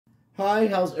Hi,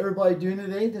 how's everybody doing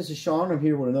today? This is Sean. I'm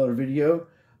here with another video.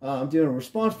 I'm doing a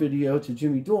response video to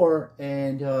Jimmy Dore,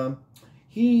 and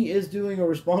he is doing a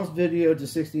response video to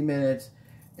 60 Minutes,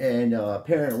 and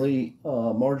apparently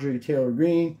Marjorie Taylor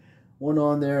Greene went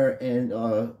on there and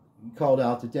called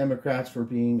out the Democrats for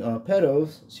being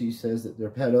pedos. She says that they're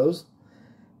pedos,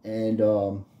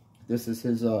 and this is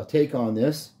his take on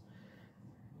this.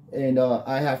 And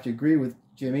I have to agree with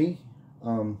Jimmy.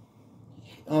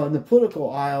 On the political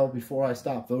aisle, before I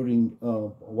stopped voting a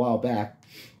while back,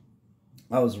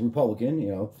 I was a Republican, you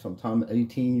know, sometime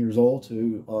 18 years old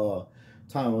to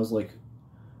time I was like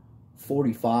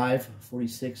 45,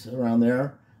 46, around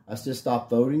there. I just stopped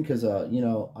voting because, you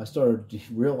know, I started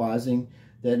realizing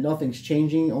that nothing's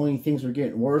changing, only things are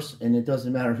getting worse, and it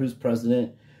doesn't matter who's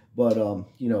president. But,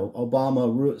 you know,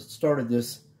 Obama started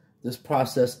this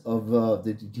process of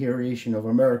the deterioration of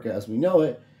America as we know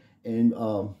it, and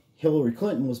Hillary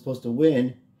Clinton was supposed to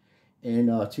win in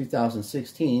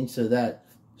 2016, so that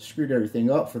screwed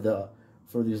everything up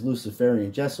for these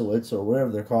Luciferian Jesuits, or whatever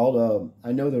they're called.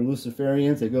 I know they're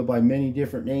Luciferians. They go by many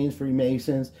different names: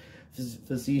 Freemasons,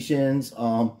 physicians.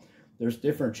 There's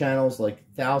different channels, like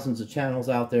thousands of channels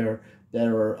out there that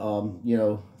are, you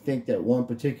know, think that one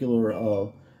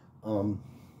particular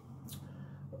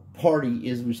party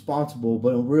is responsible,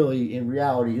 but really, in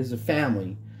reality, is a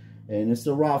family. And it's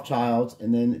the Rothschilds,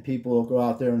 and then people will go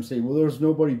out there and say, well, there's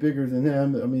nobody bigger than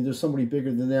them. I mean, there's somebody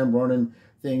bigger than them running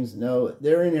things. No,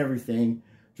 they're in everything.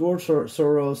 George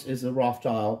Soros is a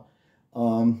Rothschild.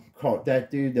 That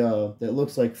dude that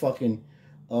looks like fucking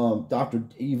Dr.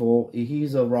 Evil,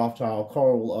 he's a Rothschild.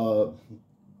 Carl,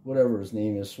 whatever his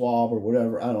name is, Schwab or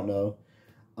whatever, I don't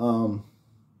know.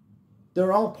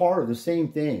 They're all part of the same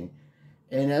thing.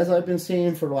 And as I've been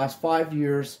saying for the last 5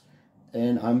 years,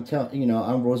 and I'm telling you know,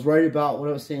 I was right about what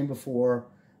I was saying before.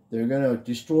 They're going to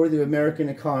destroy the American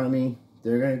economy.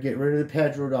 They're going to get rid of the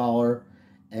petrodollar.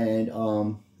 And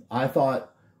I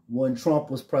thought when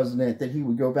Trump was president that he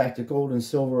would go back to gold and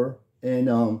silver.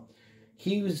 And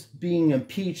he was being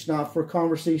impeached not for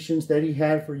conversations that he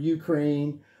had for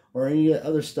Ukraine or any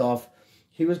other stuff.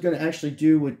 He was going to actually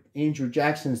do what Andrew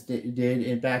Jackson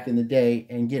did back in the day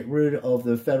and get rid of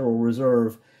the Federal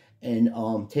Reserve and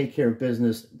take care of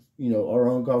business. You know, our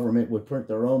own government would print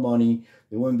their own money.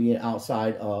 There wouldn't be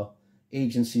outside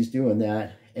agencies doing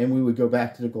that. And we would go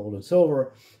back to the gold and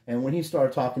silver. And when he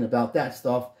started talking about that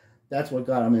stuff, that's what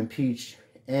got him impeached.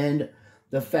 And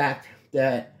the fact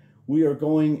that we are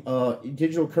going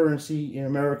digital currency in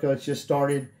America, it's just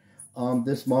started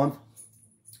this month.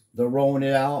 They're rolling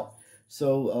it out.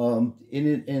 So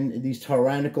in these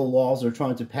tyrannical laws they're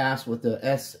trying to pass with the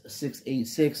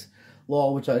S686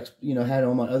 law, which I had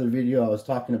on my other video, I was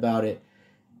talking about it.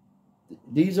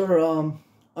 These are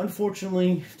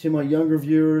unfortunately, to my younger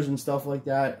viewers and stuff like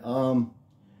that,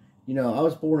 you know, I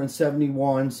was born in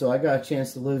 71, so I got a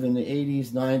chance to live in the 80s,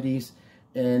 90s,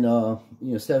 and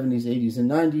you know, 70s, 80s, and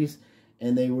 90s,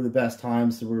 and they were the best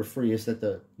times. They were freest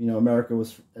that America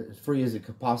was as free as it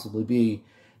could possibly be.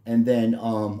 And then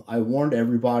I warned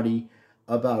everybody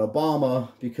about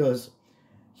Obama because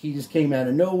he just came out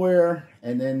of nowhere,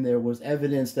 and then there was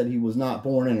evidence that he was not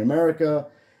born in America,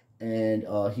 and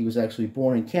he was actually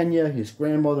born in Kenya. His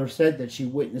grandmother said that she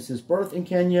witnessed his birth in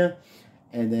Kenya,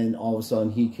 and then all of a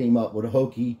sudden he came up with a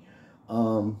hokey,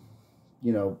 you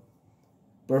know,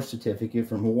 birth certificate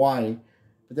from Hawaii.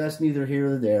 But that's neither here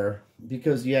nor there,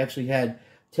 because he actually had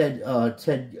Ted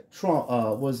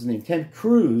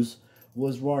Cruz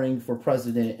was running for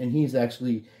president, and he's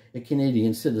actually a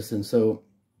Canadian citizen, so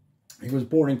he was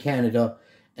born in Canada,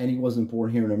 and he wasn't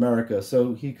born here in America,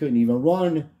 so he couldn't even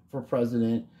run for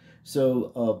president.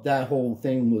 So that whole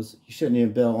thing was, he shouldn't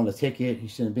have been on a ticket, he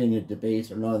shouldn't have been in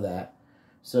debates or none of that.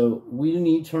 So we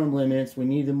need term limits, we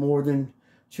need more than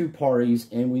 2 parties,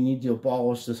 and we need to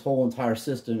abolish this whole entire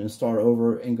system and start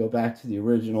over and go back to the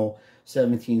original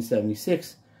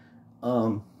 1776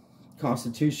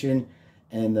 Constitution,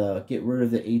 and get rid of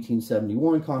the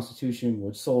 1871 Constitution,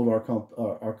 which sold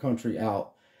our country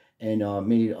out and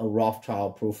made a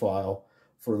Rothschild profile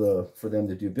for them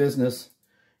to do business.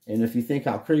 And if you think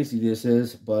how crazy this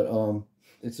is, but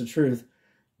it's the truth.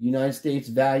 United States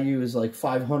value is like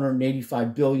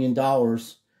 $585 billion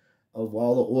of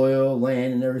all the oil,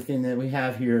 land, and everything that we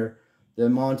have here. The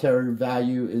monetary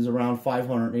value is around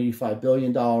 $585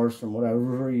 billion from what I was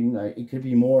reading. It could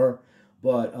be more,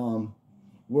 but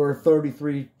we're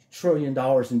 $33 trillion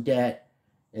in debt.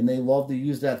 And they love to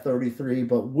use that 33,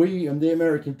 but we and the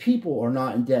American people are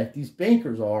not in debt. These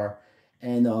bankers are.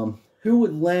 And who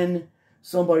would lend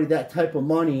somebody that type of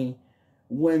money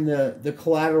when the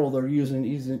collateral they're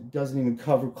using doesn't even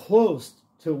cover close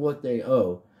to what they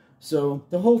owe? So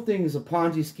the whole thing is a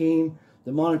Ponzi scheme.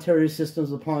 The monetary system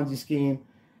is a Ponzi scheme.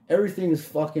 Everything is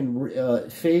fucking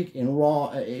fake and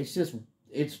raw. It's just,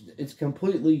 it's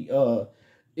completely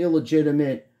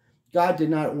illegitimate. God did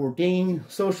not ordain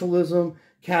socialism,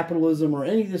 capitalism, or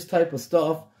any of this type of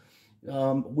stuff.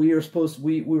 We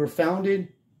were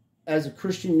founded as a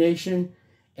Christian nation,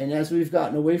 and as we've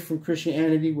gotten away from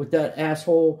Christianity with that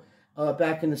asshole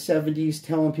back in the 70s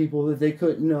telling people that they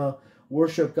couldn't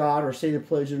worship God or say the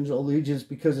Pledge of Allegiance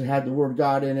because it had the word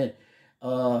God in it,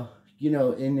 you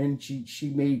know, and then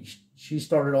she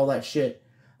started all that shit.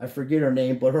 I forget her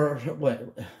name, but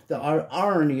the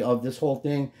irony of this whole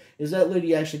thing is that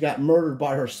lady actually got murdered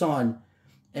by her son,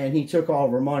 and he took all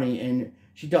of her money, and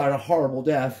she died a horrible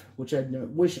death, which I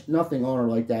wish nothing on her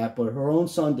like that, but her own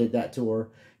son did that to her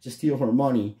to steal her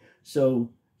money. So,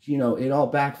 you know, it all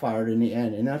backfired in the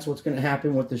end, and that's what's going to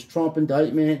happen with this Trump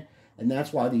indictment, and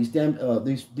that's why this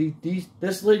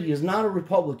lady is not a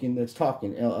Republican that's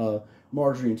talking,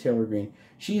 Marjorie Taylor Greene.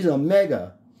 She's a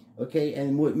MAGA. Okay,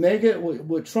 and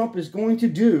what Trump is going to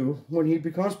do when he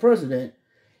becomes president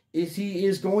is he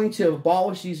is going to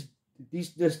abolish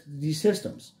these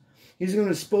systems. He's going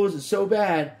to expose it so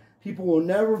bad, people will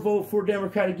never vote for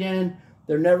Democrat again.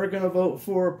 They're never going to vote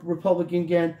for Republican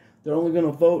again. They're only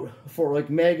going to vote for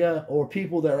like MAGA or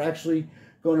people that are actually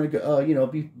going to, you know,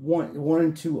 be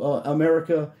wanting to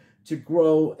America to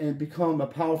grow and become a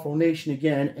powerful nation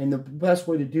again. And the best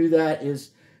way to do that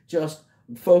is just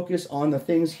focus on the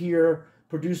things here,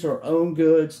 produce our own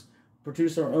goods,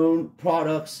 produce our own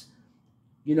products,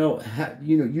 you know,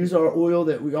 use our oil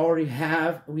that we already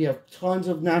have. We have tons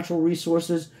of natural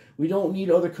resources. We don't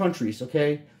need other countries,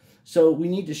 okay? So we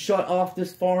need to shut off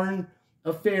this foreign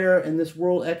affair and this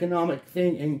world economic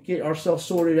thing and get ourselves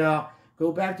sorted out,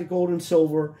 go back to gold and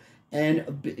silver,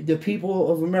 and the people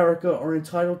of America are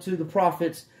entitled to the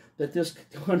profits that this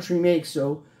country makes.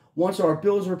 So once our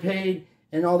bills are paid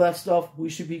and all that stuff, we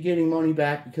should be getting money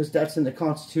back because that's in the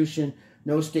Constitution.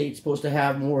 No state's supposed to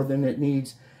have more than it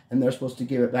needs, and they're supposed to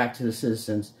give it back to the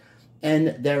citizens.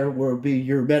 And there will be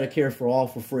your Medicare for all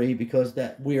for free because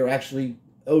that we are actually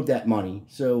owed that money.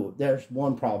 So there's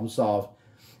one problem solved.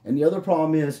 And the other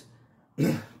problem is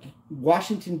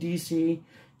Washington, D.C.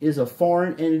 is a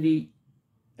foreign entity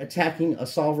attacking a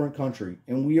sovereign country.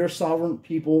 And we are sovereign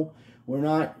people. We're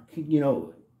not, you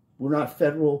know, we're not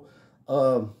federal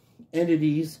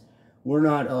entities. We're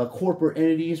not corporate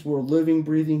entities. We're living,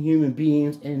 breathing human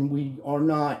beings, and we are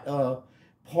not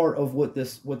part of what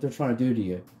they're trying to do to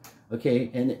you.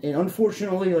 Okay, and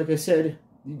unfortunately, like I said,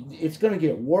 it's going to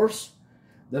get worse.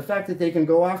 The fact that they can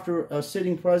go after a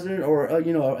sitting president or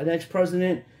you know, an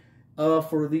ex-president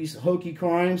for these hokey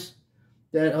crimes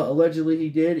that allegedly he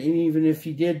did, and even if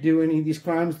he did do any of these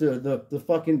crimes, the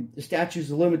fucking statutes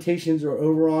of limitations are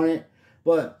over on it.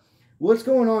 But what's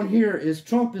going on here is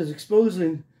Trump is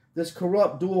exposing this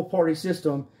corrupt dual-party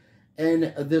system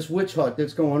and this witch hunt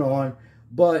that's going on.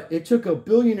 But it took a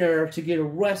billionaire to get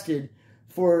arrested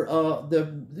for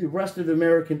the rest of the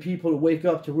American people to wake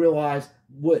up to realize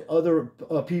what other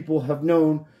people have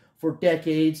known for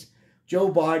decades.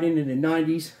 Joe Biden in the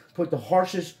 90s put the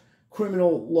harshest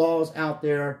criminal laws out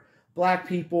there. Black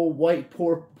people,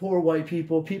 poor white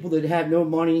people, people that had no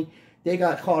money, they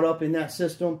got caught up in that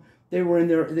system. They were in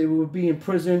there. They would be in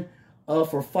prison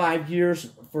for 5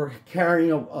 years for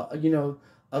carrying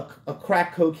a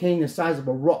crack cocaine the size of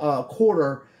a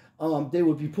quarter. They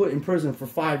would be put in prison for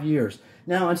 5 years.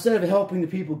 Now, instead of helping the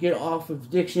people get off of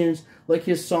addictions, like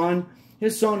his son,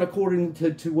 according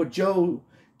to what Joe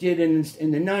did in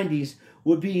the 90s,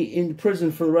 would be in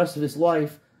prison for the rest of his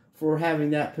life for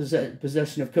having that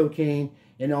possession of cocaine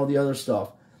and all the other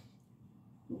stuff.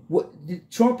 What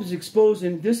Trump is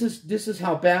exposing, this is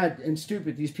how bad and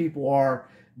stupid these people are,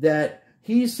 that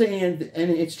he's saying, and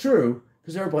it's true,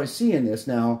 because everybody's seeing this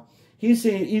now, he's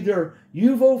saying either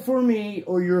you vote for me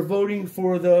or you're voting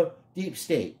for the deep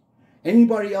state.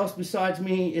 Anybody else besides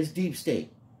me is deep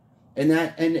state. And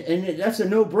that's a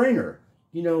no-brainer.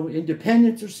 You know,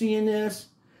 independents are seeing this,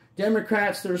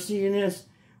 Democrats are seeing this,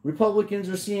 Republicans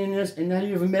are seeing this, and now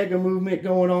you have a mega movement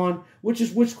going on, which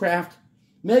is witchcraft.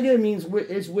 Mega means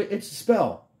it's a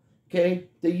spell. Okay?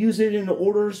 They use it in the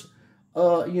orders,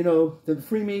 you know, the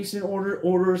Freemason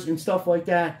orders and stuff like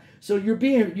that. So you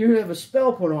have a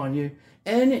spell put on you,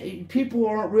 and people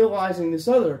aren't realizing this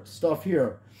other stuff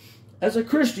here. As a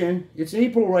Christian, it's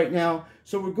April right now,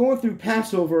 so we're going through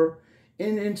Passover,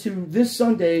 and into this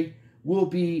Sunday will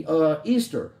be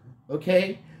Easter.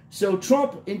 Okay, so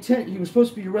Trump he was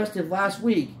supposed to be arrested last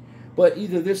week, but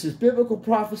either this is biblical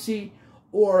prophecy,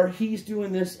 or he's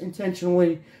doing this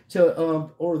intentionally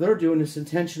or they're doing this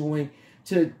intentionally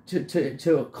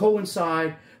to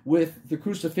coincide with the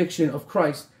crucifixion of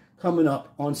Christ coming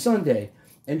up on Sunday.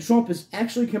 And Trump is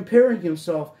actually comparing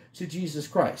himself to Jesus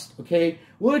Christ, okay?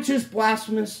 Which is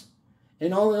blasphemous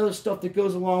and all the other stuff that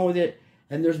goes along with it.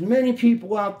 And there's many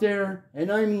people out there,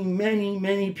 and I mean many,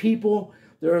 many people.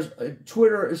 There's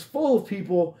Twitter is full of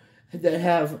people that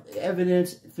have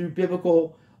evidence through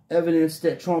biblical evidence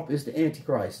that Trump is the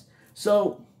Antichrist.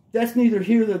 So that's neither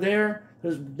here nor there,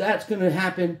 because that's going to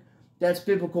happen. That's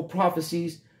biblical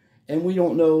prophecies, and we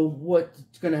don't know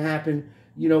what's going to happen,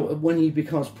 you know, when he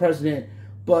becomes president.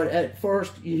 But at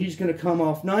first, he's going to come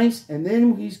off nice, and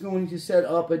then he's going to set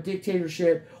up a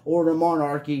dictatorship or a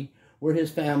monarchy where his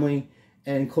family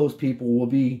and close people will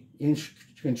be in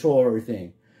control of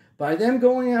everything. By them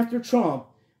going after Trump,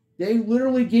 they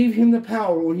literally gave him the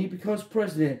power when he becomes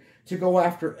president to go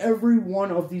after every one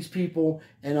of these people.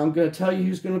 And I'm going to tell you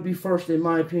who's going to be first, in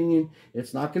my opinion.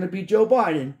 It's not going to be Joe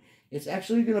Biden. It's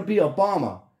actually going to be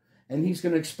Obama. And he's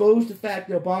going to expose the fact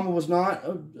that Obama was not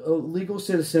a legal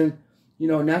citizen, you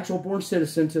know, a natural-born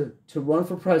citizen to run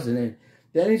for president.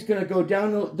 Then he's going to go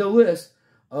down the list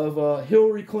of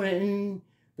Hillary Clinton,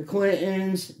 the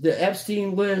Clintons, the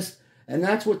Epstein list, and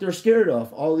that's what they're scared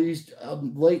of. All these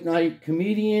late-night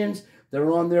comedians,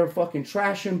 they're on there fucking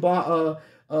trashing,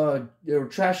 they're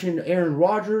trashing Aaron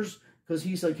Rodgers, because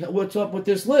he's like, what's up with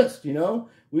this list, you know?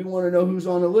 We want to know who's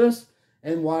on the list,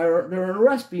 and why are there an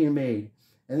arrest being made?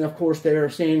 And, of course, they are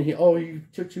saying, oh, you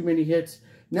took too many hits.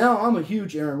 Now, I'm a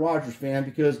huge Aaron Rodgers fan,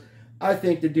 because I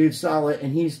think the dude's solid,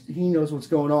 and he knows what's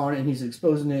going on, and he's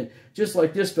exposing it, just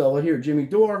like this fella here, Jimmy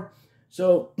Dore.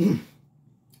 So,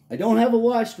 I don't have a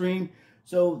live stream,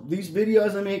 so these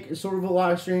videos I make is sort of a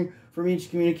live stream for me to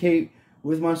communicate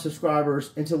with my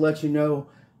subscribers and to let you know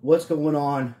what's going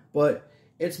on. But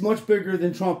it's much bigger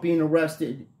than Trump being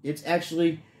arrested. It's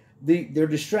actually, they're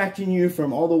distracting you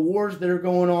from all the wars that are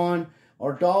going on.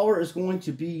 Our dollar is going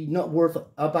to be not worth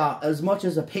about as much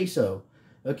as a peso.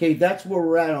 Okay, that's where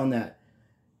we're at on that.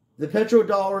 The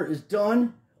petrodollar is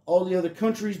done. All the other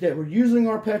countries that were using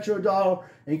our petrodollar,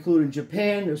 including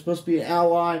Japan, they're supposed to be an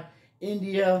ally,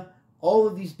 India, all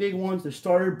of these big ones, they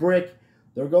started BRIC.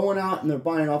 They're going out and they're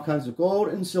buying all kinds of gold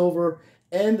and silver,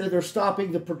 and that they're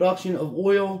stopping the production of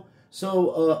oil.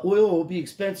 So oil will be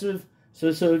expensive. So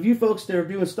if you folks that are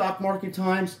doing stock market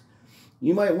times,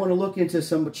 you might want to look into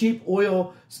some cheap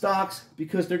oil stocks,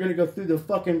 because they're going to go through the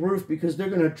fucking roof, because they're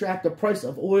going to track the price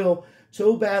of oil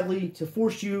so badly to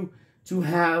force you to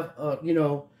have, you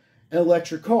know, an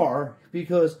electric car,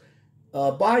 because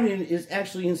Biden is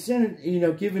actually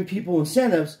giving people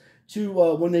incentives to,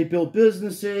 when they build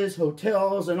businesses,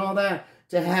 hotels, and all that,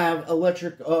 to have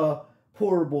electric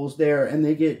portables there, and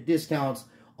they get discounts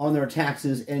on their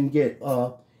taxes and get,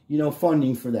 you know,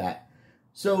 funding for that.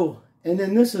 So, and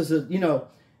then this is you know,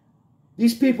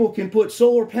 these people can put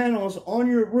solar panels on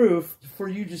your roof for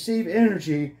you to save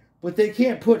energy, but they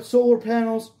can't put solar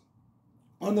panels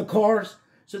on the cars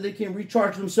so they can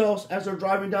recharge themselves as they're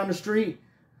driving down the street.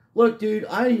 Look, dude,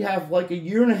 I have like a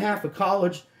year and a half of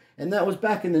college, and that was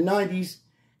back in the 90s,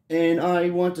 and I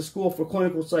went to school for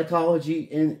clinical psychology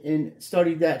and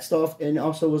studied that stuff, and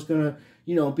also was going to,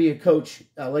 you know, be a coach.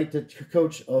 I like to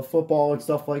coach football and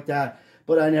stuff like that,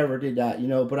 but I never did that, you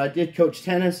know. But I did coach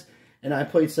tennis, and I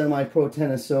played semi-pro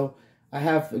tennis, so I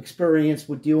have experience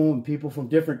with dealing with people from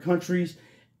different countries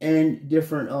and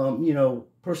different, you know,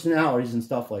 personalities and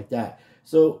stuff like that.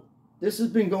 So this has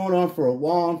been going on for a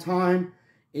long time.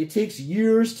 It takes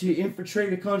years to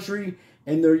infiltrate a country,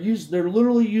 and they're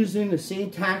literally using the same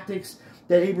tactics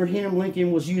that Abraham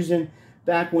Lincoln was using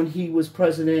back when he was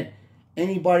president.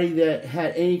 Anybody that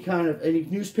had any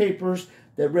newspapers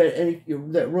that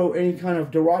wrote any kind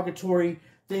of derogatory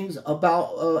things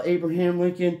about Abraham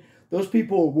Lincoln, those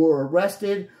people were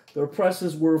arrested. Their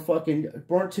presses were fucking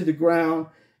burnt to the ground,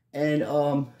 and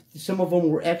some of them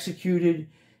were executed.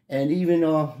 And even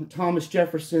Thomas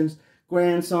Jefferson's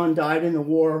grandson died in the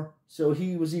war, so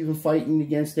he was even fighting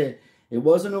against it. It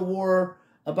wasn't a war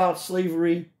about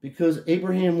slavery, because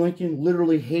Abraham Lincoln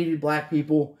literally hated black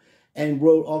people and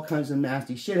wrote all kinds of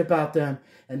nasty shit about them.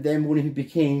 And then when he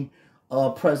became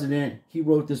president, he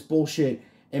wrote this bullshit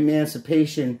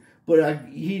emancipation. But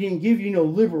he didn't give you no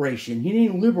liberation. He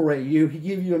didn't liberate you. He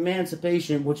gave you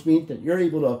emancipation, which means that you're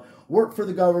able to work for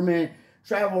the government,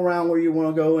 travel around where you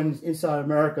want to go inside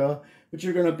America, but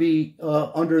you're going to be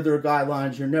under their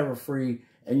guidelines. You're never free,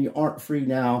 and you aren't free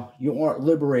now. You aren't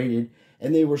liberated.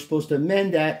 And they were supposed to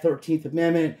amend that 13th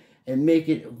Amendment and make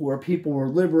it where people were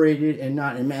liberated and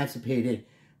not emancipated.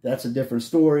 That's a different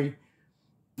story.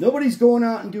 Nobody's going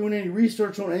out and doing any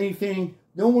research on anything.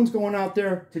 No one's going out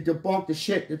there to debunk the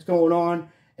shit that's going on,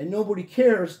 and nobody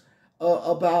cares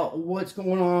about what's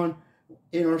going on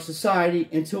in our society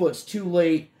until it's too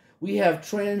late. We have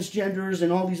transgenders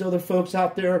and all these other folks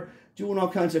out there doing all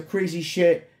kinds of crazy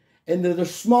shit. And they're the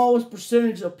smallest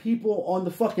percentage of people on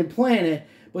the fucking planet,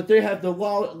 but they have the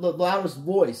loudest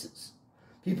voices.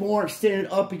 People aren't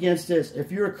standing up against this.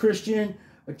 If you're a Christian,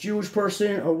 a Jewish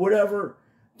person, or whatever,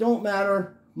 don't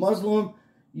matter, Muslim,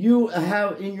 you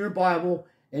have in your Bible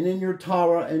and in your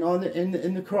Torah and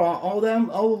in the Quran, all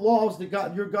the laws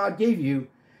that your God gave you,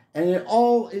 and it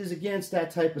all is against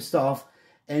that type of stuff.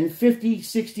 And 50,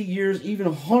 60 years, even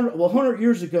 100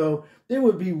 years ago, they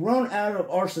would be run out of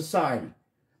our society.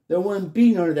 There wouldn't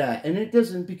be none of that. And it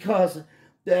doesn't because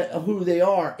of who they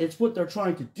are. It's what they're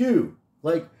trying to do.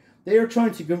 Like, they are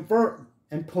trying to convert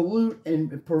and pollute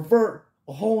and pervert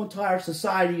a whole entire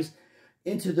societies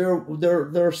into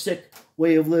their sick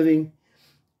way of living.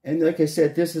 And like I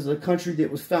said, this is a country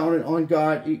that was founded on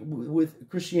God with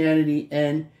Christianity.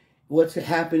 And what's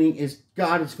happening is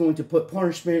God is going to put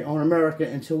punishment on America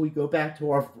until we go back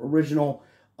to our original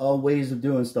ways of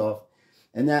doing stuff.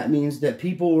 And that means that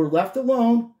people were left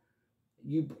alone.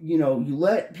 You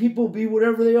let people be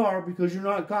whatever they are because you're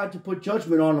not God to put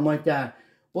judgment on them like that.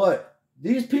 But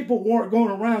these people weren't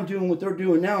going around doing what they're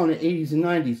doing now in the 80s and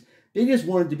 90s. They just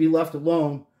wanted to be left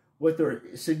alone with their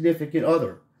significant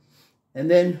other. And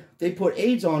then they put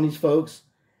AIDS on these folks,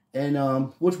 and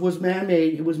which was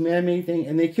man-made. It was a man-made thing,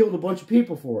 and they killed a bunch of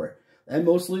people for it. And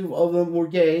mostly of them were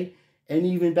gay. And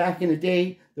even back in the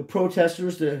day, the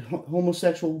protesters, the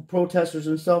homosexual protesters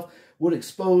and stuff, would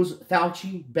expose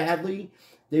Fauci badly.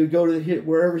 They would go to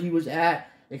wherever he was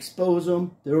at, expose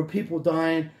him. There were people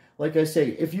dying. Like I say,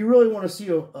 if you really want to see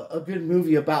a good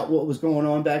movie about what was going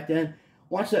on back then,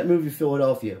 watch that movie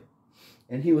Philadelphia.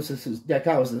 And that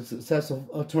guy was a successful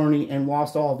attorney and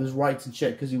lost all of his rights and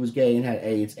shit because he was gay and had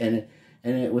AIDS. And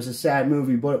it was a sad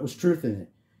movie, but it was truth in it,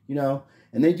 you know.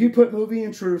 And they do put movie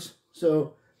in truth.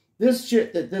 So this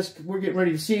shit that we're getting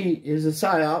ready to see is a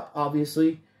psyop,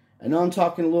 obviously. I know I'm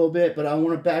talking a little bit, but I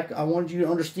wanted you to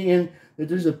understand that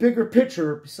there's a bigger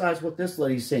picture besides what this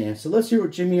lady's saying. So let's hear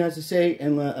what Jimmy has to say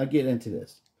and get into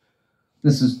this.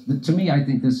 To me, I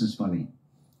think this is funny.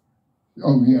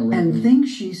 Oh, yeah, right. And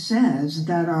things she says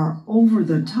that are over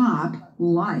the top,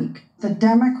 like the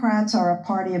Democrats are a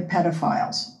party of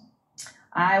pedophiles.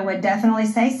 I would definitely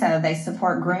say so. They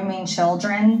support grooming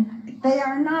children. They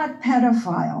are not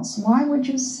pedophiles. Why would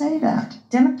you say that?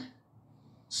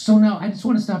 So now, I just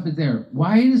want to stop it there.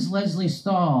 Why does Leslie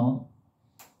Stahl...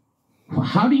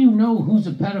 How do you know who's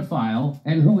a pedophile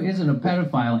and who isn't a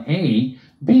pedophile, A?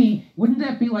 B, wouldn't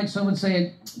that be like someone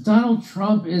saying, Donald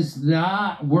Trump is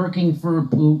not working for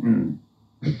Putin?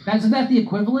 Isn't that the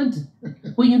equivalent?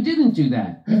 Well, you didn't do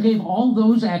that. You gave all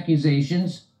those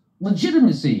accusations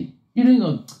legitimacy. You didn't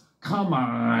go, come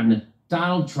on,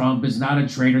 Donald Trump is not a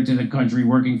traitor to the country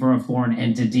working for a foreign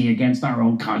entity against our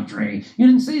own country. You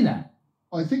didn't say that.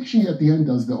 I think she at the end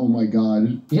does the, oh my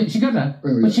God. Yeah, she got that,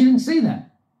 but she didn't say that.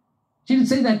 She didn't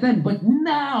say that then, but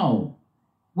now,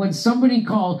 when somebody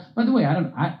called, by the way,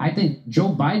 I think Joe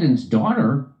Biden's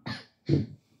daughter,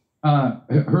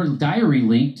 her diary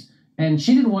leaked, and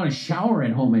she didn't want to shower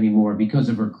at home anymore because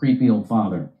of her creepy old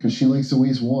father. Because she likes to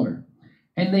waste water.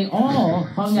 And they all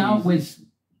hung out with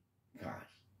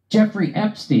Jeffrey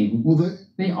Epstein. Well,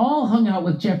 they all hung out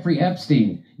with Jeffrey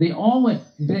Epstein. They all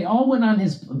went on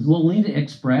his Lolita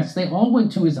Express. They all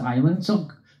went to his island. So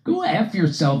go F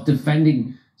yourself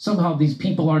defending somehow these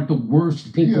people aren't the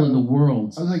worst people in the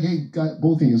world. I was like, hey,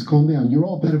 both of you, calm down. You're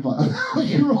all pedophiles.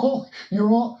 you're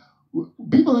all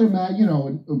people that are mad, you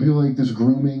know, people like this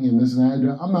grooming and this and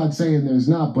that. I'm not saying there's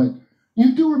not, but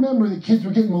you do remember the kids were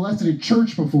getting molested at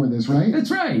church before this, right? That's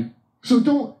right.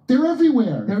 So they're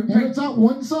everywhere. It's not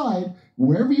one side.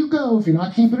 Wherever you go, if you're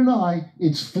not keeping an eye,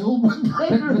 it's filled with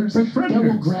predators that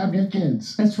will grab your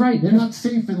kids. That's right. They're not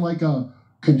safe in like a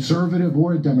conservative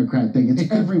or a Democrat thing.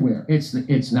 It's everywhere.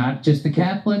 It's not just the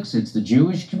Catholics. It's the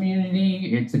Jewish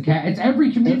community. It's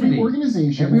every community. Every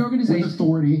organization with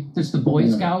authority. There's the Boy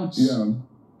Scouts. Yeah.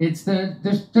 It's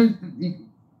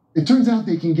It turns out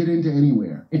they can get into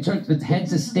anywhere. It's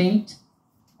heads of state.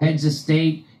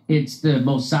 It's the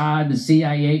Mossad, the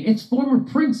CIA. It's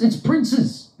It's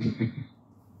princes.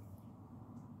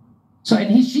 So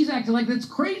she's acting like that's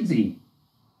crazy.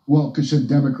 Well, because she's a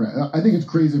Democrat. I think it's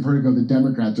crazy of her to go, the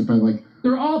Democrats are like...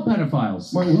 They're all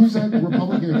pedophiles. Well, who's that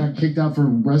Republican that got kicked out for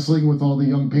wrestling with all the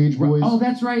young page boys? Oh,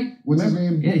 that's right. What's his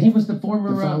name? He was the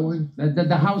former...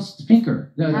 The House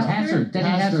Speaker. Hastert. Denny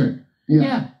Hastert.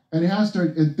 Yeah. And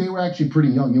Hastert, they were actually pretty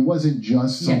young. It wasn't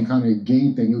just some kind of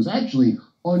gay thing. It was actually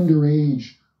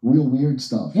underage, real weird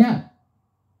stuff. Yeah.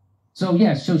 So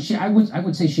yes, so I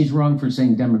would say she's wrong for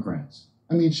saying Democrats.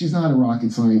 I mean, she's not a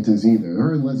rocket scientist either.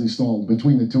 Her and Leslie Stahl,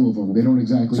 between the two of them, they don't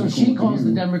exactly. So she calls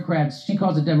the Democrats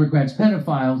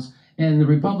pedophiles, and the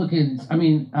Republicans.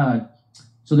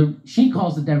 She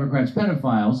calls the Democrats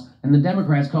pedophiles, and the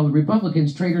Democrats call the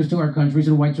Republicans traitors to our countries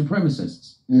and white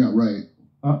supremacists. Yeah, right.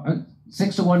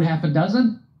 6 to 1, half a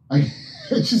dozen.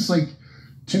 It's just like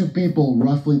two people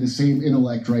roughly the same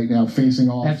intellect right now facing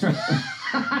off. That's right.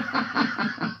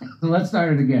 So let's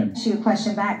start it again. Shoot a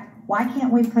question back. Why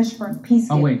can't we push for peace?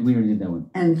 Oh wait, we already did that one.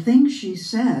 And things she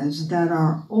says that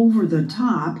are over the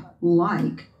top,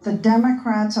 like The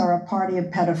Democrats are a party of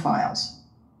pedophiles.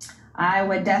 I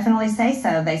would definitely say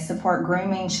so. They support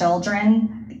grooming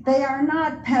children. They are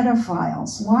not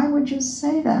pedophiles. Why would you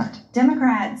say that?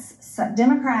 Democrats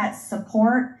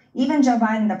support, even Joe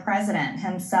Biden, the president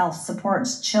himself,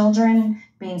 supports children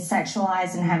being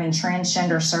sexualized and having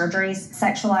transgender surgeries.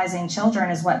 Sexualizing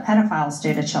children is what pedophiles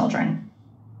do to children.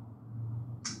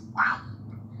 Wow.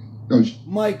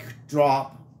 Mic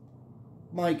drop.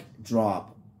 Mic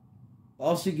drop.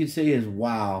 All she can say is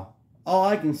wow. All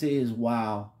I can say is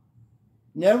wow.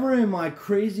 Never in my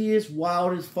craziest,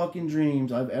 wildest fucking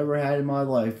dreams I've ever had in my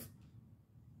life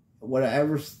would I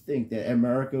ever think that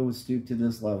America would stoop to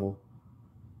this level.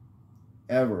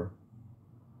 Ever.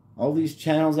 All these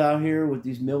channels out here with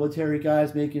these military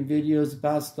guys making videos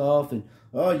about stuff and,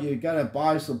 oh, you gotta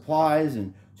buy supplies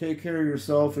and take care of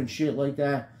yourself and shit like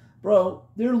that. Bro,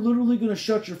 they're literally gonna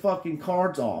shut your fucking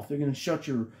cards off. They're gonna shut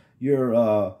your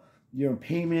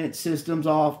payment systems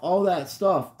off, all that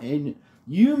stuff. And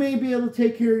you may be able to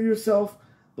take care of yourself,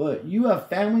 but you have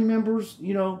family members,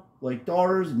 you know, like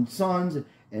daughters and sons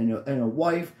and a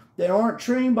wife that aren't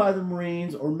trained by the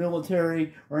Marines or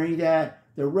military or any of that.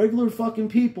 They're regular fucking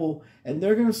people, and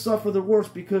they're going to suffer the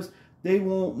worst because they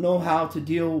won't know how to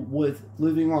deal with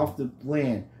living off the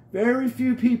land. Very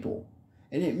few people.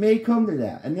 And it may come to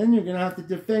that. And then you're going to have to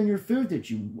defend your food that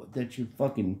you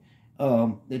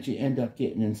end up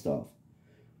getting and stuff.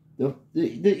 The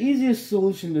easiest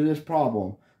solution to this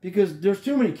problem, because there's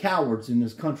too many cowards in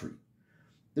this country,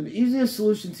 the easiest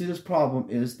solution to this problem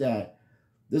is that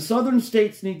the southern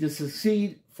states need to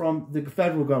secede from the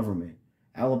federal government.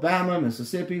 Alabama,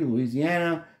 Mississippi,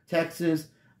 Louisiana, Texas,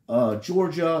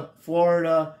 Georgia,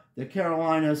 Florida, the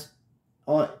Carolinas,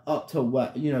 up to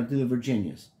what, to the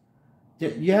Virginias.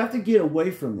 You have to get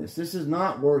away from this. This is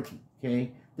not working,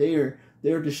 okay? They're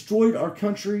destroyed our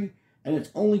country, and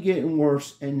it's only getting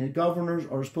worse, and the governors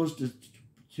are supposed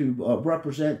to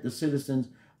represent the citizens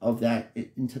of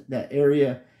that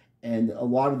area, and a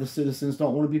lot of the citizens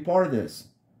don't want to be part of this.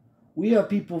 We have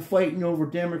people fighting over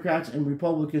Democrats and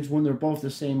Republicans when they're both the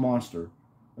same monster,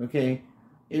 okay?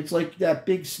 It's like that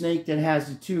big snake that has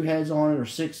the 2 heads on it or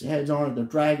 6 heads on it, the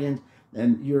dragons,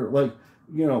 and you're like,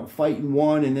 fighting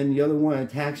one, and then the other one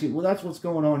attacks you. Well, that's what's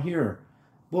going on here.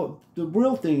 But the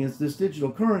real thing is this digital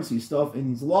currency stuff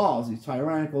and these laws, these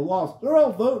tyrannical laws. They're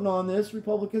all voting on this,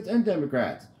 Republicans and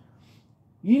Democrats.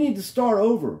 You need to start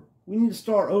over. We need to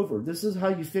start over. This is how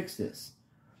you fix this.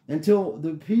 Until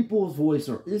the people's voice,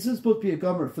 this is supposed to be a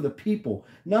government for the people,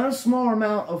 not a small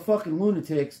amount of fucking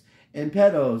lunatics and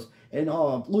pedos and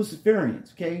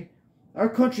Luciferians, okay? Our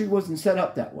country wasn't set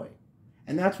up that way.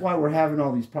 And that's why we're having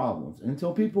all these problems. And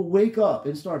until people wake up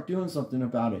and start doing something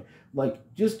about it, like,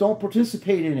 just don't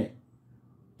participate in it.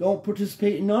 Don't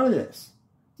participate in none of this.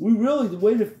 We really, the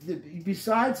way to,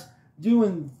 besides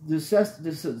doing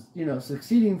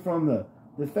succeeding from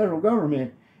the federal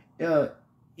government,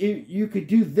 you could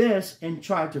do this and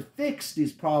try to fix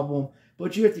this problem,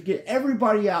 but you have to get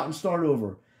everybody out and start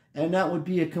over. And that would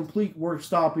be a complete work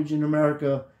stoppage in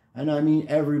America. And I mean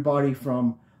everybody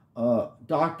from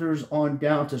doctors on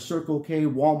down to Circle K,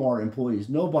 Walmart employees,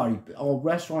 nobody, all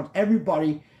restaurants,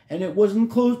 everybody, and it wasn't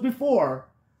closed before.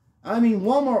 I mean,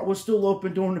 Walmart was still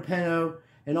open during the Peno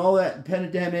and all that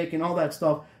pandemic and all that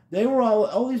stuff. They were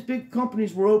all these big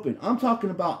companies were open. I'm talking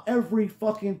about every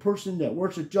fucking person that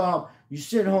works a job. You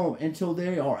sit home until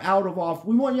they are out of office.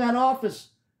 We want you out of office.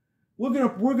 We're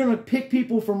gonna pick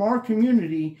people from our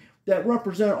community that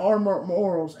represent our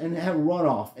morals and have a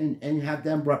runoff and have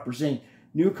them represent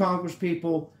new Congress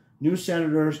people, new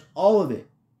senators, all of it.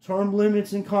 Term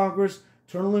limits in Congress,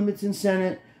 term limits in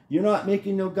Senate. You're not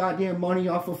making no goddamn money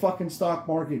off a fucking stock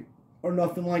market or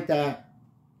nothing like that.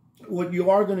 What you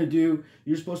are going to do,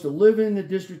 you're supposed to live in the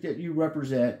district that you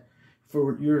represent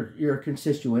for your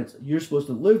constituents. You're supposed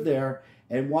to live there,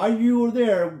 and while you are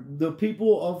there, the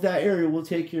people of that area will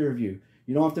take care of you.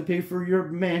 You don't have to pay for your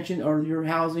mansion or your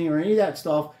housing or any of that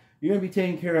stuff. You're going to be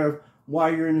taken care of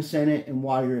while you're in the Senate and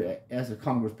while you're as a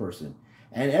congressperson.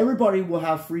 And everybody will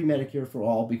have free Medicare for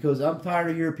all, because I'm tired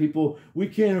of hearing people, we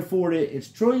can't afford it. It's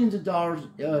trillions of dollars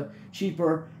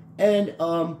cheaper. And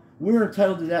we're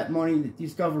entitled to that money that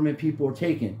these government people are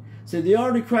taking. So they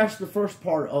already crashed the first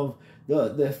part of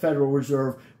the Federal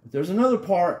Reserve. But there's another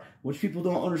part which people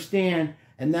don't understand.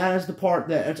 And that is the part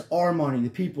that it's our money, the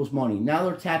people's money. Now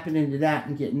they're tapping into that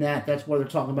and getting that. That's why they're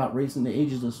talking about raising the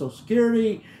ages of Social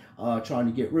Security, trying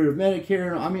to get rid of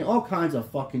Medicare. I mean, all kinds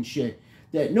of fucking shit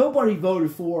that nobody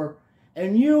voted for.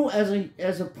 And you,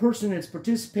 as a person that's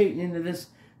participating into this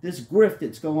grift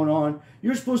that's going on,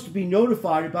 you're supposed to be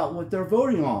notified about what they're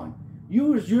voting on.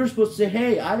 You're supposed to say,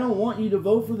 hey, I don't want you to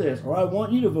vote for this, or I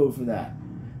want you to vote for that.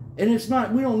 And it's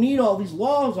not, we don't need all these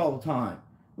laws all the time.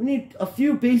 We need a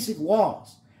few basic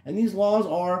laws. And these laws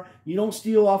are, you don't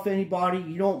steal off anybody,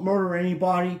 you don't murder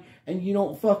anybody, and you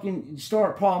don't fucking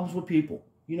start problems with people.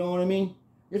 You know what I mean?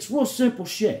 It's real simple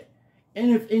shit. And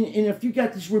if you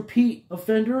got these repeat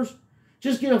offenders,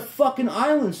 just get a fucking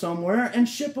island somewhere and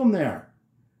ship them there.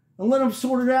 And let them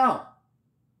sort it out.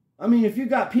 I mean, if you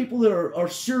got people that are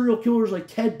serial killers like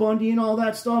Ted Bundy and all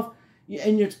that stuff,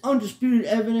 and it's undisputed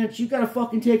evidence, you gotta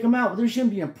fucking take them out. They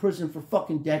shouldn't be in prison for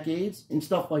fucking decades and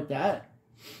stuff like that.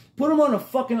 Put them on a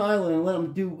fucking island and let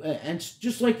them do, and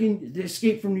just like in the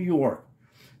Escape from New York.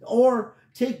 Or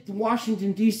take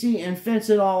Washington, D.C. and fence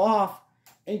it all off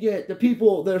and get the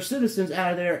people that are citizens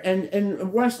out of there and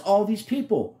arrest all these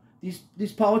people,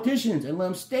 these politicians, and let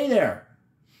them stay there.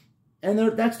 And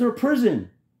that's their prison.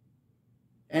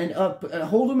 And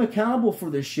hold them accountable for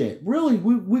this shit. Really,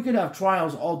 we could have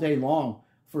trials all day long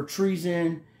for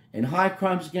treason and high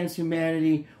crimes against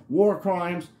humanity, war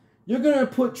crimes. You're going to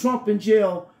put Trump in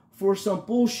jail for some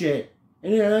bullshit.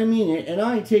 And I mean it, and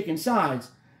I ain't taking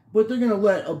sides. But they're going to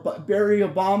let Barry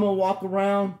Obama walk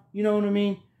around. You know what I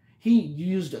mean? He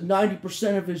used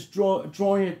 90% of his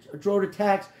drone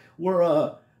attacks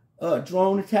were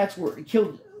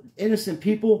killed innocent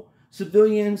people,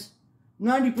 civilians.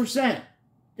 90%.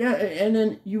 Yeah, and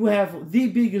then you have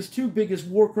the two biggest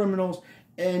war criminals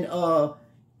and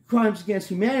crimes against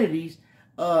humanity,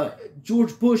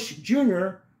 George Bush Jr.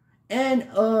 and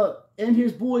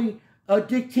his boy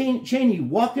Dick Cheney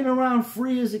walking around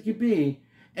free as it could be,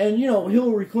 and you know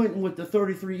Hillary Clinton with the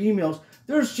 33 emails.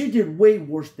 She did way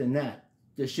worse than that.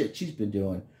 The shit she's been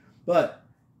doing, but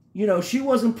you know she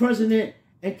wasn't president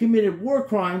and committed war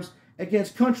crimes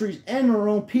against countries and her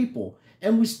own people.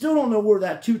 And we still don't know where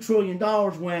that $2 trillion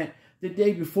went the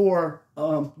day before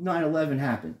 9/11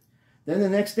 happened. Then the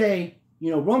next day,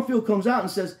 you know, Rumfield comes out and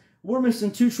says, we're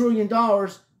missing $2 trillion.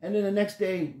 And then the next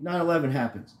day, 9/11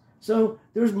 happens. So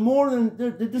there's more than,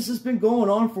 this has been going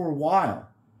on for a while.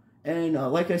 And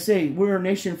like I say, we're a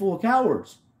nation full of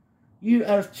cowards. You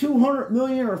have 200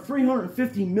 million or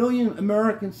 350 million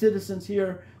American citizens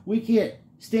here. We can't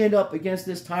stand up against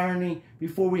this tyranny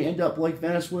before we end up like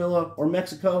Venezuela or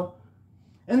Mexico.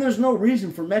 And there's no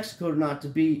reason for Mexico not to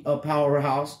be a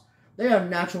powerhouse. They have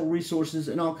natural resources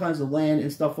and all kinds of land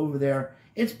and stuff over there.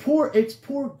 It's poor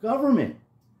government.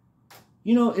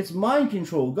 You know, it's mind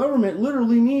control. Government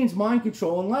literally means mind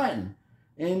control in Latin.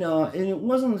 And it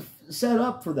wasn't set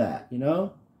up for that, you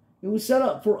know. It was set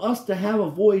up for us to have a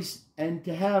voice and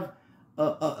to have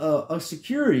a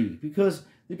security. Because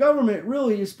the government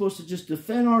really is supposed to just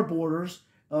defend our borders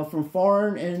from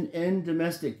foreign and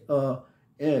domestic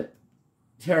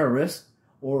terrorists,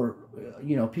 or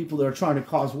you know, people that are trying to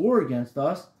cause war against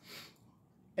us,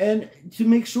 and to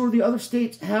make sure the other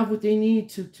states have what they need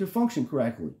to function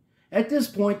correctly. At this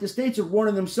point, the states are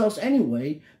running themselves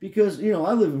anyway, because you know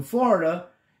I live in Florida,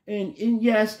 and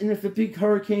yes, and if a big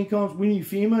hurricane comes, we need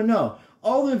FEMA. No,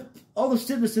 all the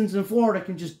citizens in Florida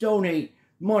can just donate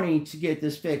money to get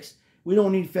this fixed. We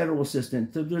don't need federal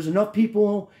assistance. There's enough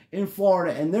people in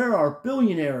Florida, and there are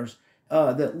billionaires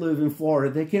that live in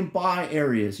Florida. They can buy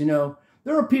areas, you know.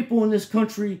 There are people in this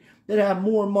country that have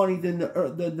more money than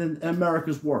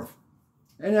America's worth.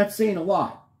 And that's saying a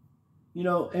lot. You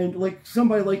know, and like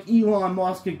somebody like Elon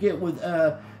Musk could get with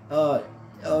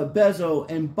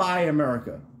Bezos and buy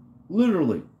America.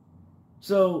 Literally.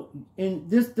 So, in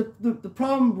this, the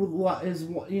problem with is,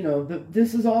 you know,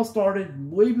 this has all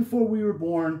started way before we were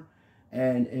born,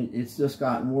 and it's just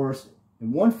gotten worse.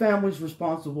 And one family's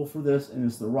responsible for this, and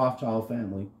it's the Rothschild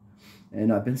family.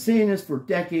 And I've been saying this for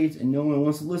decades, and no one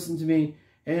wants to listen to me,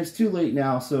 and it's too late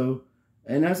now. So,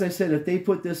 and as I said, if they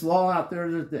put this law out there,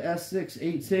 the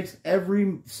S686,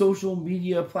 every social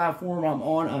media platform I'm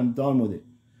on, I'm done with it.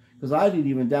 Because I didn't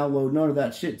even download none of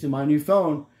that shit to my new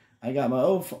phone. I got my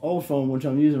old phone, which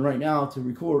I'm using right now to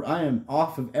record. I am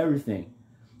off of everything.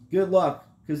 Good luck.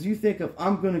 Because you think if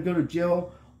I'm going to go to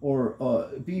jail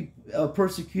or be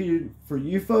persecuted for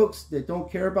you folks that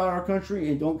don't care about our country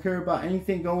and don't care about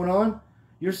anything going on,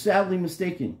 you're sadly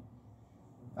mistaken.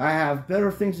 I have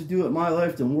better things to do in my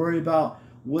life than worry about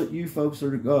what you folks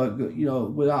are,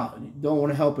 don't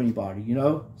want to help anybody,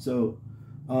 So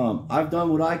I've done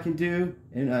what I can do,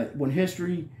 and when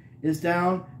history is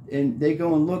down and they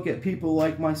go and look at people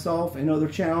like myself and other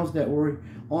channels that were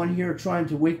on here trying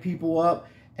to wake people up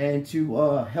and to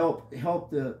help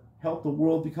the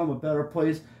world become a better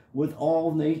place with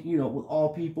all with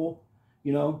all people,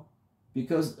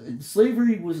 because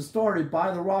slavery was started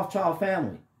by the Rothschild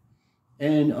family,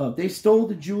 and they stole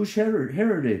the Jewish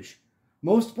heritage.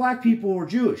 Most black people were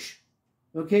Jewish,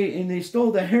 okay, and they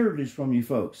stole the heritage from you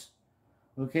folks,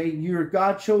 okay. You're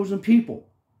God-chosen people,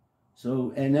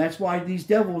 so, and that's why these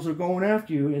devils are going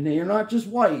after you, and they are not just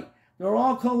white; they're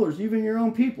all colors, even your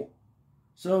own people.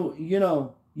 So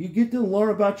you get to learn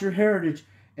about your heritage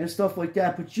and stuff like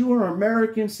that, but you are an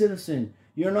American citizen.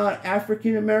 You're not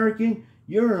African American.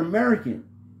 You're an American,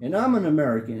 and I'm an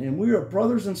American, and we are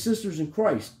brothers and sisters in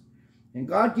Christ. And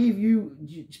God gave you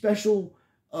special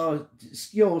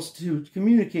skills to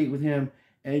communicate with Him,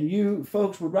 and you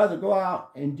folks would rather go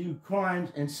out and do crimes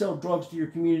and sell drugs to your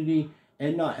community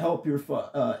and not help your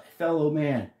fellow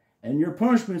man. And your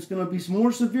punishment is going to be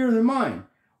more severe than mine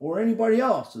or anybody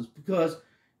else's, because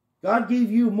God gave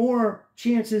you more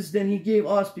chances than He gave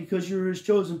us, because you're His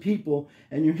chosen people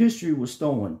and your history was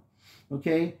stolen.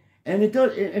 Okay? And it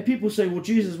does. And people say, well,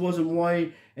 Jesus wasn't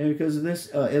white and because of this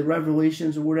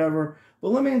Revelations or whatever. But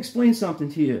let me explain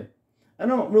something to you. I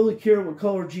don't really care what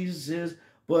color Jesus is,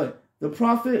 but the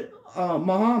prophet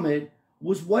Muhammad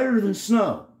was whiter than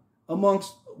snow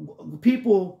amongst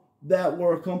people that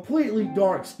were completely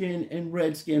dark-skinned and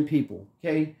red-skinned people.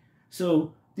 Okay?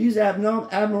 So these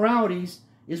abnormalities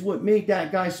is what made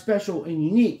that guy special and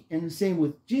unique, and the same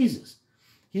with Jesus.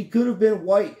 He could have been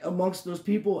white amongst those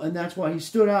people, and that's why he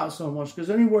stood out so much,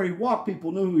 because anywhere he walked,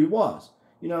 people knew who he was,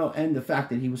 and the fact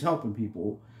that he was helping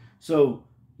people. So,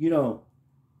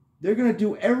 they're going to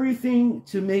do everything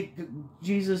to make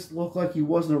Jesus look like he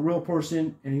wasn't a real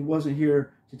person, and he wasn't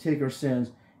here to take our sins.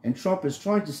 And Trump is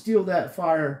trying to steal that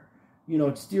fire,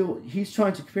 he's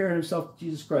trying to compare himself to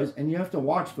Jesus Christ, and you have to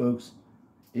watch, folks.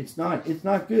 It's not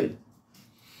good.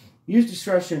 Use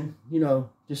discretion,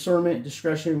 discernment,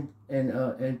 discretion,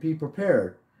 and be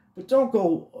prepared. But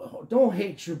don't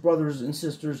hate your brothers and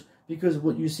sisters because of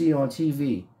what you see on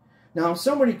TV. Now, if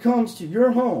somebody comes to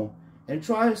your home and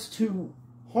tries to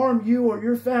harm you or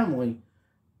your family,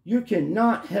 you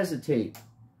cannot hesitate.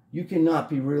 You cannot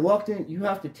be reluctant. You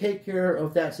have to take care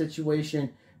of that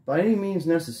situation by any means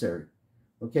necessary.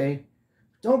 Okay?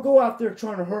 Don't go out there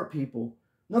trying to hurt people.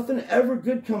 Nothing ever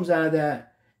good comes out of that.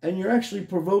 And you're actually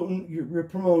promoting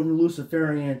the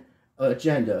Luciferian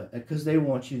agenda because they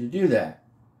want you to do that.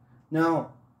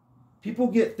 Now, people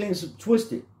get things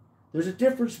twisted. There's a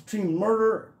difference between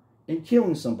murder and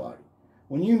killing somebody.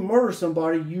 When you murder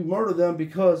somebody, you murder them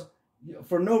because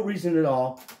for no reason at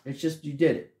all. It's just you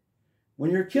did it.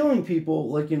 When you're killing people,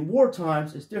 like in war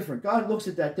times, it's different. God looks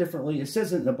at that differently. It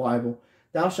says it in the Bible,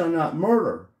 thou shalt not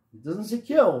murder. It doesn't say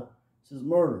kill, it says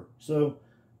murder. So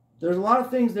there's a lot of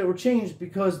things that were changed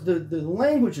because the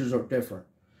languages are different.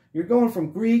 You're going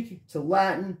from Greek to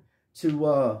Latin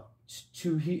to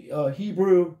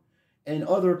Hebrew and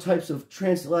other types of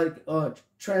translate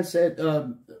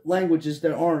languages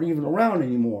that aren't even around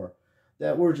anymore,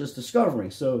 that we're just discovering.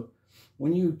 So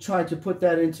when you try to put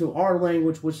that into our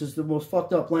language, which is the most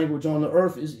fucked up language on the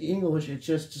earth, is English. It's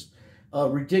just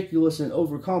ridiculous and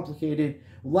overcomplicated.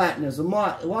 Latin is a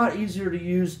lot easier to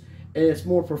use, and it's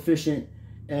more proficient,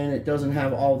 and it doesn't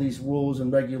have all these rules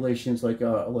and regulations like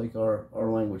our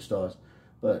language does.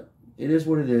 But it is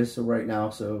what it is. So right now,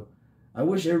 so I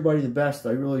wish everybody the best.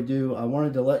 I really do. I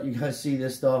wanted to let you guys see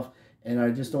this stuff, and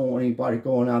I just don't want anybody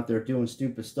going out there doing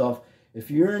stupid stuff.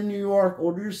 If you're in New York,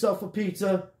 order yourself a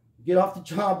pizza. Get off the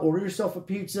job, order yourself a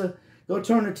pizza. Go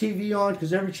turn the TV on,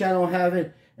 because every channel will have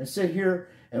it, and sit here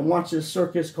and watch this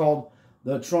circus called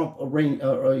the Trump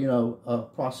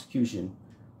prosecution.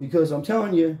 Because I'm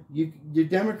telling you, the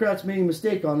Democrats made a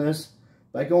mistake on this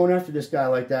by going after this guy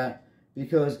like that,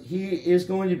 because he is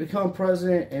going to become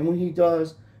president, and when he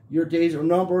does, your days are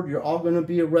numbered. You're all going to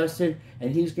be arrested, and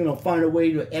he's going to find a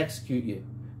way to execute you.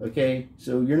 Okay?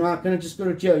 So you're not going to just go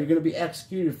to jail. You're going to be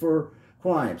executed for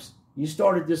crimes. You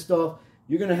started this stuff.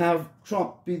 You're going to have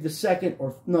Trump be the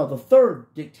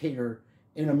third dictator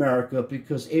in America,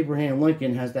 because Abraham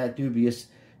Lincoln has that dubious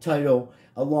title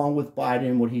along with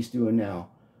Biden, what he's doing now.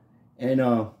 And,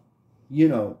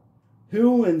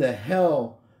 who in the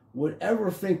hell would ever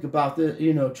think about this,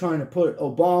 you know, trying to put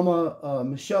Obama,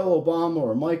 Michelle Obama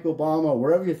or Mike Obama, or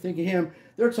wherever you think of him,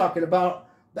 they're talking about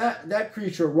that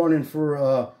creature running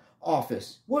for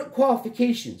office. What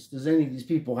qualifications does any of these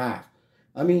people have?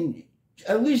 I mean,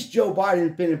 at least Joe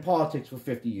Biden's been in politics for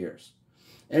 50 years.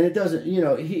 And it doesn't, you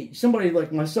know, somebody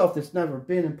like myself that's never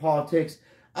been in politics,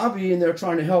 I'll be in there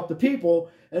trying to help the people,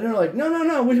 and they're like,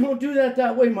 no, we don't do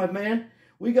that way, my man.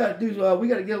 We got to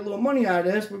get a little money out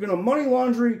of this. We're going to money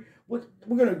laundry. We're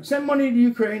going to send money to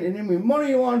Ukraine, and then we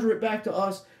money launder it back to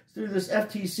us through this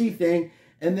FTC thing.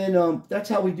 And then that's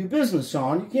how we do business,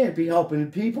 Sean. You can't be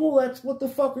helping people. That's what the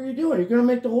fuck are you doing? You're going to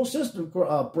make the whole system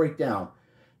break down.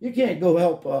 You can't go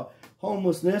help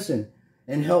homelessness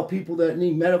and help people that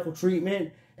need medical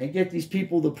treatment and get these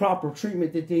people the proper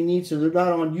treatment that they need so they're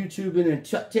not on YouTube and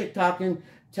TikToking,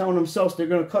 telling themselves they're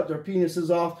going to cut their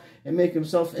penises off and make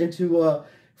themselves into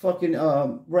fucking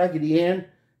Raggedy Ann,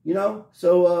 you know?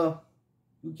 So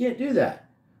you can't do that.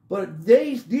 But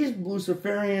these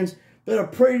Luciferians better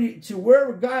pray to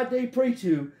wherever God they pray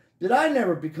to, that I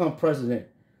never become president.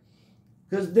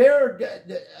 Because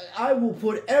I will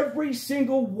put every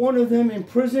single one of them in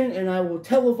prison, and I will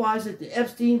televise it, the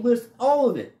Epstein list, all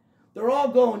of it. They're all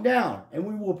going down, and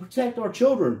we will protect our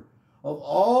children of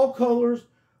all colors,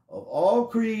 of all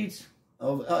creeds,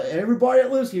 of everybody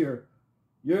that lives here.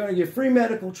 You're going to get free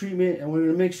medical treatment, and we're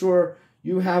going to make sure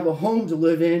you have a home to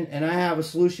live in, and I have a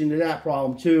solution to that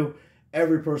problem too.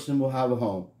 Every person will have a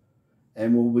home,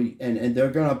 and there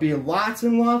are going to be lots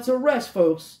and lots of arrests,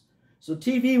 folks. So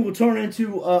TV will turn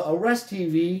into arrest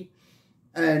TV,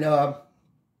 and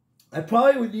I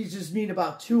probably would just need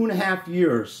about 2.5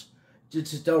 years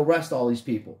to arrest all these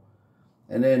people.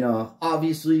 And then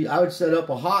obviously I would set up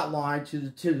a hotline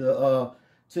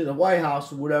to the White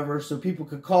House or whatever, so people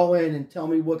could call in and tell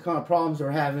me what kind of problems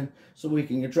they're having, so we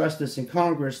can address this in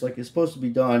Congress like it's supposed to be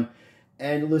done,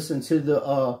 and listen to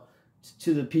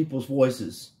the people's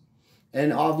voices.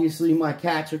 And obviously my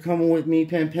cats are coming with me,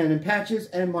 Pen and Patches,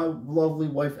 and my lovely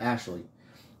wife Ashley,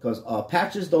 because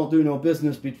Patches don't do no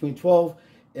business between 12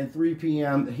 and 3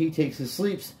 p.m. He takes his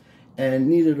sleeps, and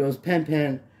neither does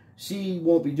Pen. She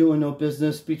won't be doing no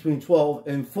business between 12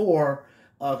 and 4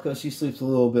 because she sleeps a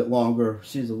little bit longer.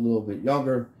 She's a little bit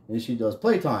younger, and she does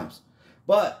playtimes.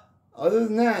 But other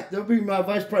than that, they'll be my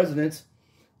vice presidents,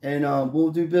 and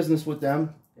we'll do business with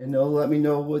them, and they'll let me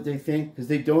know what they think, because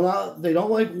they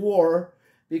don't like war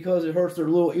because it hurts their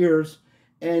little ears,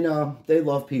 and they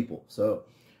love people. So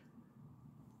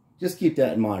just keep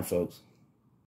that in mind, folks.